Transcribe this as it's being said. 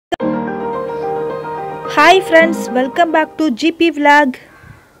Hi friends, welcome back to GP Vlog.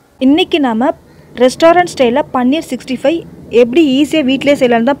 இன்னைக்கு நாம restaurant ஸ்டைல்ல பன்னீர் 65 எப்படி ஈஸியா வீட்லயே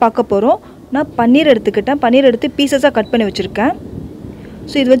செய்யலாம்னு தான் பார்க்க போறோம். நான் பன்னீர் எடுத்துக்கிட்டேன். பன்னீர் எடுத்து பீசஸா கட் பண்ணி வச்சிருக்கேன்.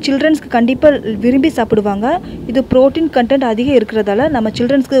 சோ இது childrensக்கு கண்டிப்பா விரும்பி சாப்பிடுவாங்க. இது புரோட்டீன் கண்டென்ட் அதிகம் இருக்குறதால நம்ம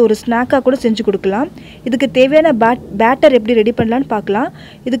childrensக்கு ஒரு ஸ்நாக்கா கூட செஞ்சு கொடுக்கலாம். இதுக்கு தேவையான பேட்டர் எப்படி ரெடி பண்ணலாம்னு பார்க்கலாம்.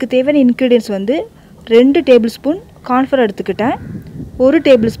 இதுக்கு தேவையான இன்கிரிடியன்ட்ஸ் வந்து 2 டேபிள்ஸ்பூன் கார்ன்ஃப்ளவர் எடுத்துக்கிட்டேன். 1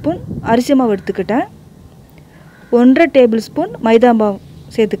 டேபிள்ஸ்பூன் அரிசி மாவு எடுத்துக்கிட்டேன். 1 டேபிள்ஸ்பூன் மைதா மாவு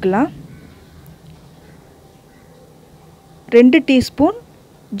சேர்த்துக்கலாம். 2 டீஸ்பூன்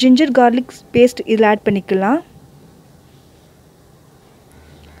ஜிஞ்சர் கார்லிக் பேஸ்ட் இதில் ஆட் பண்ணிக்கலாம்.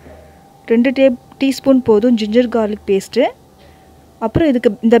 2 டீஸ்பூன் போதும் ஜிஞ்சர் கார்லிக் பேஸ்ட்டு. அப்புறம்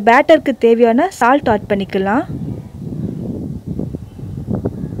இதுக்கு இந்த பேட்டருக்கு தேவையான சால்ட் ஆட் பண்ணிக்கலாம்.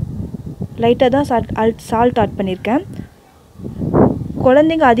 லைட்டாக தான் சால்ட் ஆட் பண்ணியிருக்கேன்.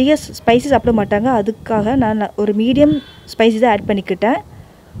 குழந்தைங்க அதிக ஸ்பைசி சாப்பிட மாட்டாங்க, அதுக்காக நான் ஒரு மீடியம் ஸ்பைசி தான் ஆட் பண்ணிக்கிட்டேன்.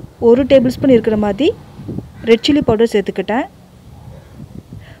 1 டேபிள்ஸ்பூன் இருக்கிற மாதிரி ரெட் சில்லி பவுடர் சேர்த்துக்கிட்டேன்.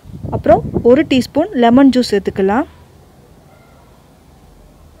 அப்புறம் 1 டீஸ்பூன் லெமன் ஜூஸ் சேர்த்துக்கலாம்.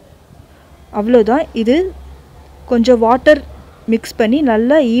 அவ்வளோதான். இது கொஞ்சம் வாட்டர் மிக்ஸ் பண்ணி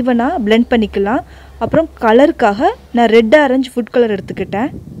நல்லா ஈவனாக பிளெண்ட் பண்ணிக்கலாம். அப்புறம் கலருக்காக நான் ரெட் ஆரஞ்சு ஃபுட் கலர்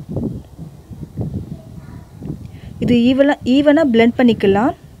எடுத்துக்கிட்டேன். இது ஈவனாக பிளெண்ட்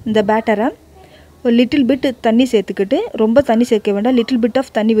பண்ணிக்கலாம். இந்த பேட்டரை ஒரு லிட்டில் பிட் தண்ணி சேர்த்துக்கிட்டு, ரொம்ப தண்ணி சேர்க்க வேண்டாம், லிட்டில் பிட் ஆஃப்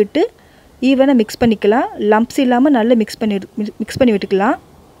தண்ணி விட்டு ஈவனாக மிக்ஸ் பண்ணிக்கலாம். லம்ப்ஸ் இல்லாமல் நல்லா மிக்ஸ் பண்ணி விட்டுக்கலாம்.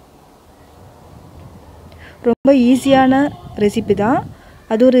 ரொம்ப ஈஸியான ரெசிபி தான்.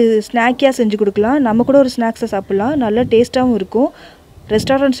 அது ஒரு ஸ்நாக்கியாக செஞ்சு கொடுக்கலாம். நம்ம கூட ஒரு ஸ்நாக்ஸை சாப்பிட்லாம். நல்லா டேஸ்ட்டாகவும் இருக்கும்.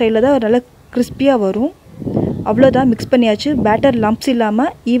 ரெஸ்டாரண்ட் ஸ்டைலில் தான் நல்லா கிறிஸ்பியாக வரும். அவ்வளோதான், மிக்ஸ் பண்ணியாச்சு. பேட்டர் லம்ப்ஸ்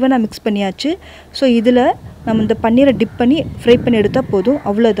இல்லாமல் ஈவனாக மிக்ஸ் பண்ணியாச்சு. ஸோ இதில் நம்ம இந்த பன்னீரை டிப் பண்ணி ஃப்ரை பண்ணி எடுத்தால் போதும்.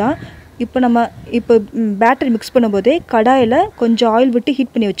 அவ்வளோதான். இப்போ பேட்டர் மிக்ஸ் பண்ணும்போதே கடாயில் கொஞ்சம் ஆயில் விட்டு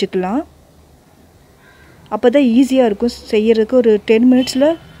ஹீட் பண்ணி வச்சுக்கலாம். அப்போ தான் ஈஸியாக இருக்கும் செய்கிறதுக்கு. ஒரு 10 மினிட்ஸில்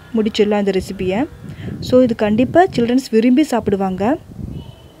முடிச்சிடலாம் இந்த ரெசிபியை. ஸோ இது கண்டிப்பாக சில்ட்ரன்ஸ் விரும்பி சாப்பிடுவாங்க.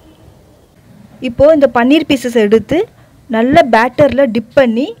 இப்போது இந்த பன்னீர் பீசஸ் எடுத்து நல்ல பேட்டரில் டிப்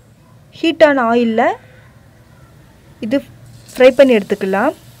பண்ணி ஹீட்டான ஆயிலில் இது ஃப்ரை பண்ணி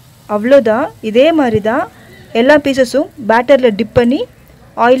எடுத்துக்கலாம். அவ்வளோதான். இதே மாதிரி தான் எல்லா பீசஸும் பேட்டரில் டிப் பண்ணி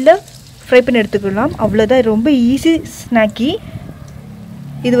ஆயிலில் ஃப்ரை பண்ணி எடுத்துக்கலாம். அவ்வளோதான். ரொம்ப ஈஸி ஸ்நாக்கி.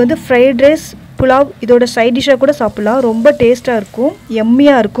 இது வந்து ஃப்ரைட் ரைஸ், புலாவ் இதோட சைட் டிஷ்ஷாக கூட சாப்பிட்லாம். ரொம்ப டேஸ்ட்டாக இருக்கும்,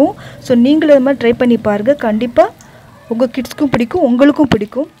 எம்மியாக இருக்கும். ஸோ நீங்களும் இது மாதிரி ட்ரை பண்ணி பாருங்கள். கண்டிப்பாக உங்கள் கிட்ஸ்க்கும் பிடிக்கும், உங்களுக்கும்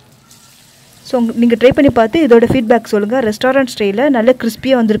பிடிக்கும். ஸோ நீங்கள் ட்ரை பண்ணி பார்த்து இதோட ஃபீட்பேக் சொல்லுங்கள். ரெஸ்டாரண்ட் ஸ்டைலில் நல்ல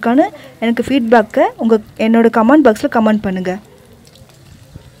கிறிஸ்பியாக வந்திருக்கான்னு எனக்கு ஃபீட்பேக்கை என்னோடய கமெண்ட் பாக்ஸில் கமெண்ட் பண்ணுங்கள்.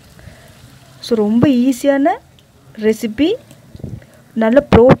 ஸோ ரொம்ப ஈஸியான ரெசிபி, நல்ல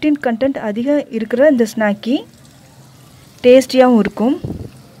ப்ரோட்டீன் கண்டென்ட் அதிகம் இருக்கிற இந்த ஸ்நாக்கி டேஸ்டியாகவும் இருக்கும்.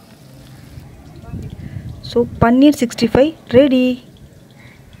 ஸோ பன்னீர் 65 ரெடி.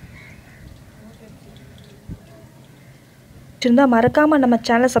 இருந்தால் மறக்காமல் நம்ம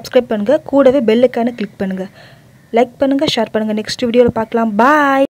சேனலை சப்ஸ்கிரைப் பண்ணுங்கள். கூடவே பெல் ஐக்கானை கிளிக் பண்ணுங்கள். லைக் பண்ணுங்கள், ஷேர் பண்ணுங்கள். நெக்ஸ்ட் வீடியோவில் பார்க்கலாம். பாய்.